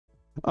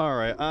All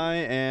right, I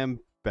am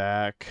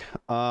back.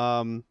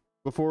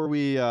 Before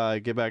we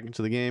get back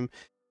into the game,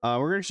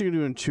 we're actually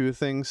doing two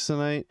things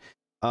tonight.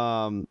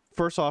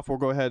 First off, we'll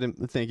go ahead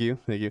and thank you.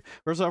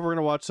 First off, we're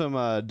gonna watch some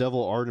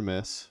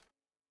DevilArtemis.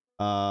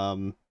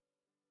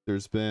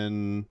 There's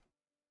been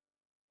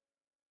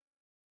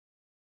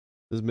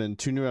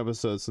two new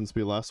episodes since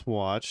we last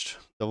watched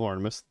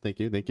DevilArtemis. Thank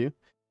you.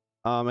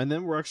 And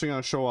then we're actually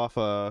gonna show off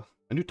a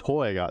new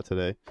toy I got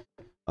today.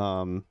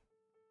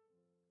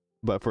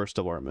 But first,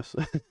 DevilArtemis.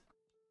 Let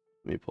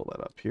me pull that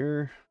up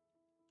here.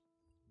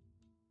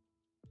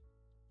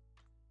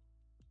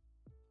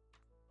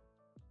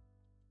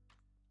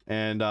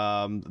 And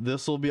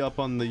this will be up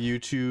on the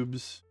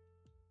YouTubes,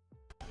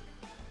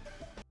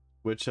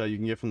 which you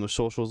can get from the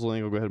socials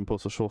link. I'll go ahead and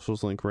post the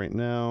socials link right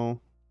now.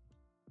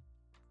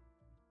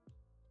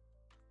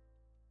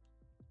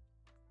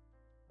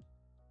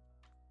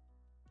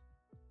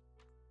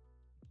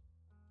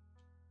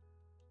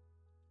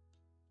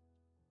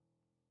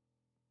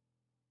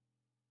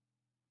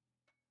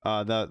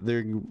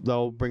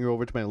 That'll bring you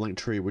over to my link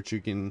tree, which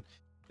you can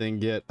then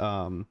get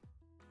there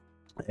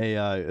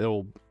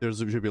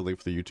should be a link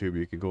for the YouTube.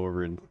 You can go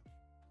over and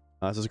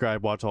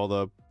subscribe, watch all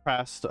the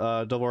past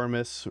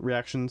DevilArtemis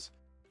reactions.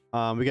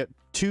 We got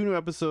 2 new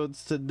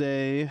episodes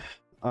today.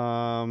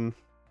 We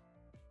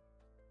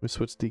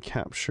switch the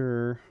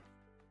capture.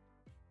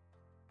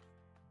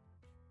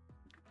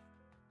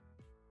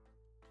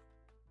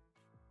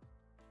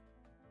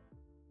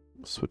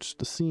 Switch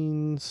the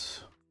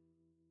scenes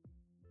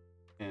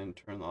and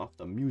turn off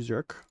the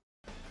music.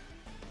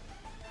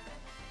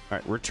 All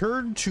right,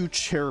 return to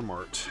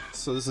Chair-Mart.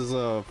 So this is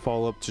a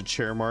follow-up to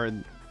Chair-Mart.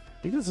 I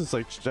think this is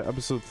like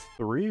episode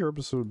 3 or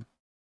episode,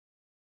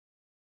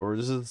 or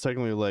this is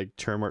technically like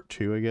Chair-Mart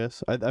 2, I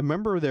guess. I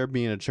remember there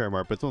being a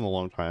Chair-Mart, but it's been a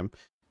long time.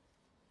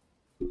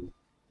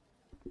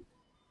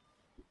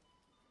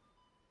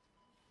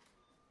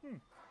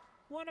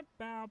 What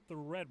about the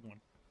red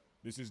one?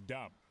 This is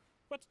dumb.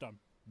 What's dumb?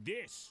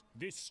 This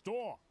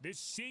store, this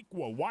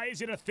sequel, why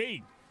is it a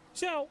thing?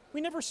 So,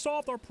 we never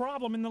solved our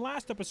problem in the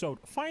last episode.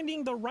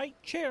 Finding the right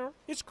chair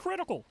is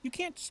critical. You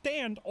can't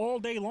stand all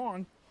day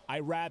long. I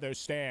rather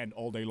stand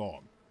all day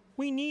long.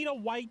 We need a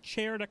white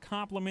chair to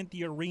complement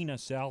the arena,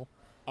 Cell.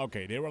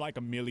 Okay, there were like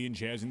a million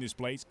chairs in this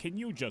place. Can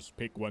you just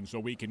pick one so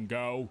we can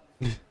go?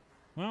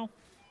 Well,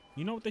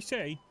 you know what they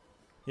say.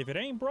 If it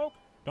ain't broke,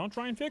 don't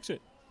try and fix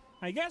it.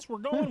 I guess we're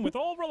going with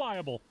all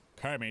reliable.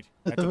 Kermit,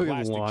 that's a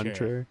plastic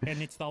chair.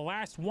 And it's the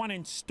last one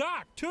in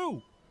stock,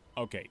 too.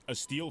 Okay, a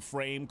steel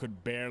frame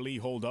could barely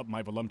hold up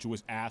my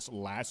voluptuous ass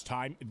last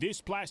time. This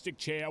plastic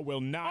chair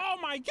will not— Oh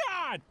my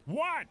god!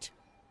 What?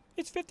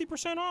 It's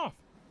 50% off.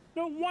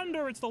 No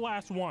wonder it's the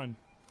last one.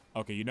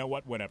 Okay, you know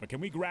what? Whatever. Can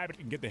we grab it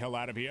and get the hell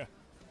out of here?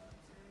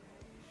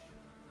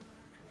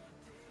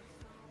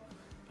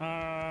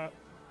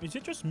 Is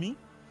it just me?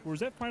 Or is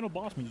that final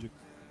boss music?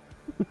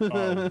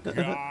 Oh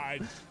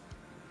god.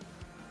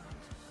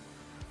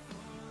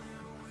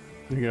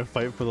 You're gonna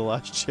fight for the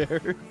last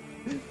chair?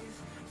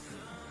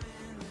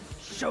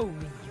 Show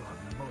me your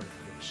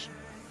motivation.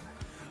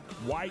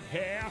 White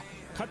hair,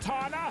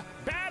 katana,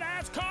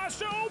 badass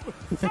costume!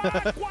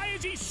 Fuck, why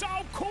is he so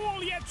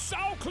cool yet so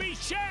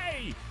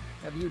cliche?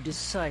 Have you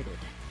decided?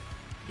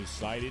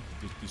 Decided?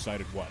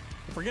 Decided what?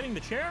 Forgetting the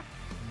chair?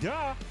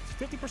 Duh,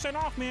 it's 50%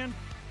 off, man.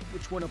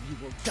 Which one of you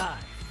will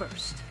die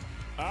first?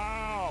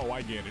 Oh,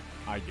 I get it.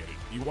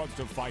 He wants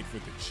to fight for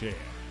the chair.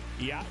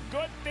 Yeah,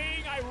 good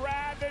thing I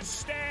rather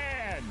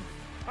stand.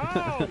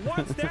 Oh,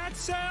 what's that,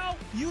 Cell?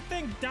 You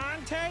think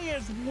Dante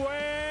is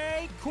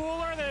way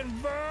cooler than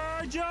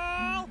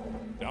Virgil?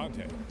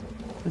 Dante?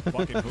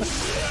 Fucking who?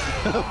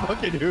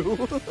 Fucking who?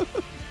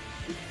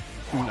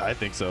 I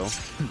think so.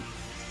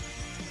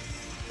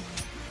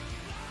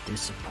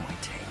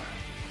 Disappointing.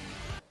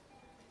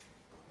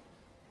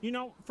 You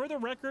know, for the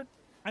record,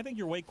 I think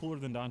you're way cooler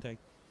than Dante.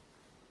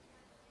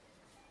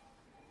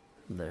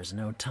 There's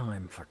no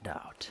time for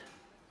doubt.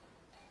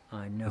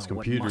 I know Those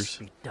what computers. must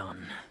be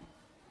done.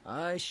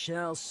 I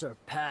shall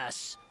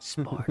surpass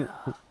Sparta.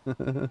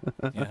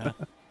 Yeah.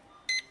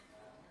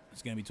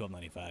 It's gonna be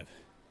 $12.95.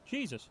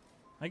 Jesus.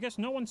 I guess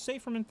no one's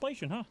safe from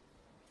inflation, huh?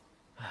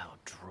 How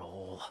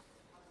droll.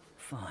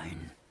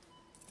 Fine.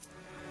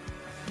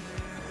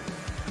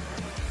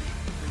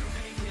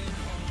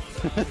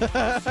 You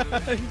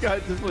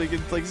got this, like,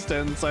 it's like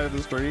stand on the side of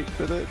the street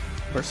with it,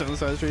 or stand on the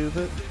side of the street with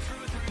it.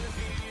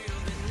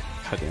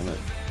 God damn it!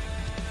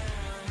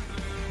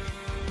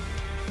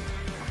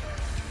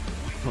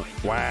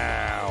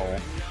 Wow!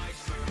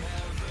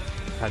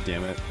 God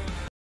damn it!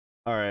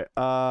 All right,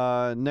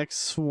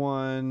 next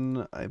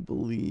one, I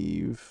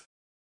believe.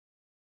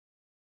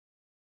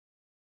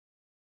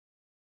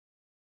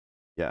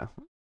 Yeah,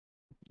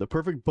 the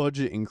perfect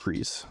budget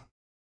increase.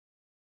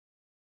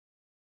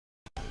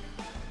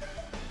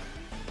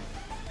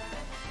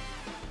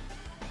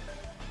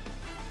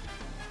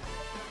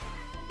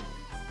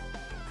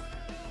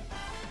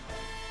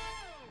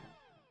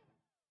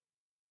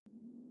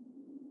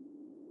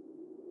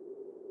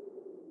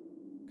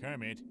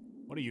 Kermit,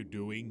 what are you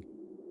doing?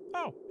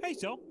 Oh, hey,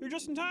 Sil, you're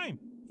just in time.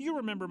 You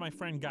remember my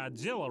friend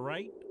Godzilla,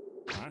 right?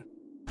 Huh?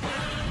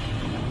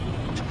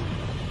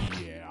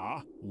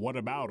 Yeah, what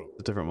about him?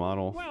 A different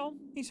model. Well,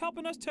 he's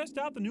helping us test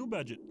out the new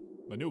budget.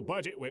 The new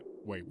budget? Wait,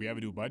 we have a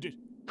new budget?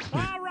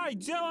 All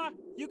right, Zilla,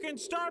 you can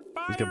start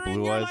He's firing got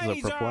blue your eyes,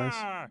 is that purple eyes?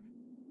 laser.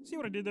 See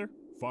what I did there?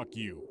 Fuck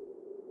you.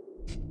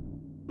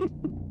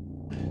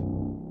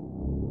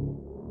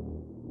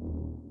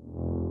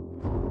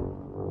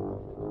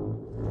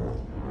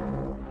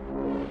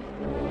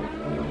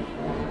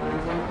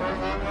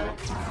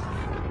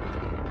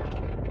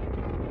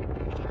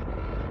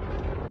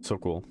 So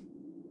cool.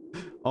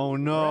 Oh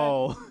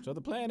no. So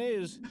the plan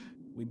is,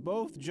 we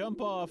both jump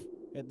off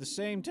at the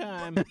same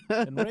time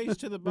and race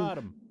to the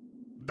bottom.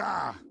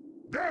 Da!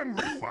 Then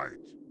we fight!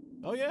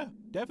 Oh yeah,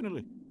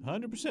 definitely.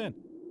 100%.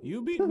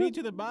 You beat me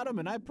to the bottom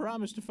and I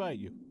promise to fight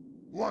you.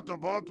 What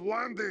about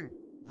landing?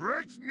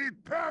 Brakes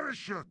need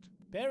parachute!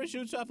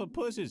 Parachutes off of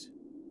pussies.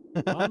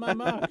 On my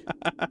mark.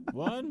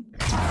 1.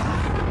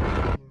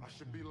 I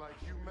should be like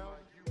you, Mel.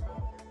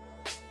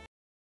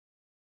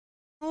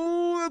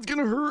 Oh, that's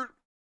gonna hurt.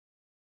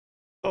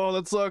 Oh,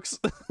 that sucks.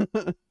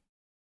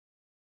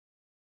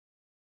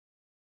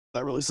 That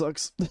really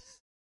sucks.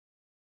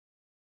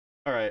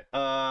 All right.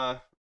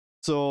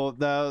 So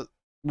that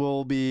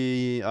will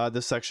be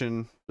this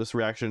section, this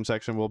reaction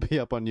section will be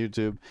up on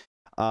YouTube.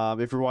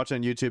 If you're watching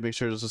on YouTube, make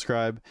sure to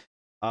subscribe.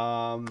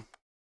 Move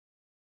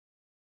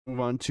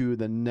on to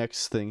the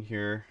next thing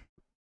here.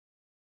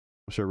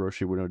 I'm sure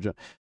Roshi would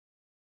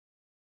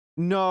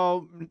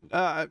know.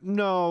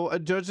 No,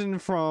 judging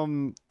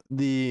from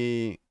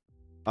the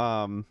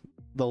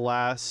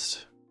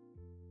last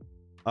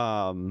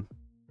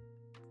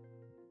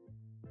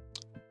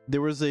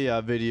there was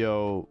a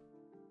video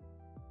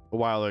a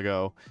while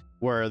ago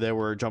where they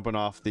were jumping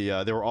off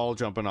the they were all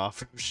jumping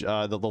off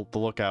the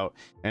lookout,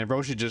 and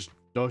Roshi just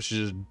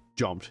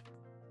jumped.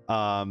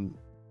 I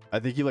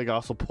think he like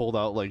also pulled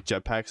out like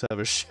jetpacks out of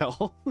his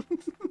shell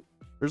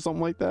or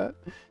something like that.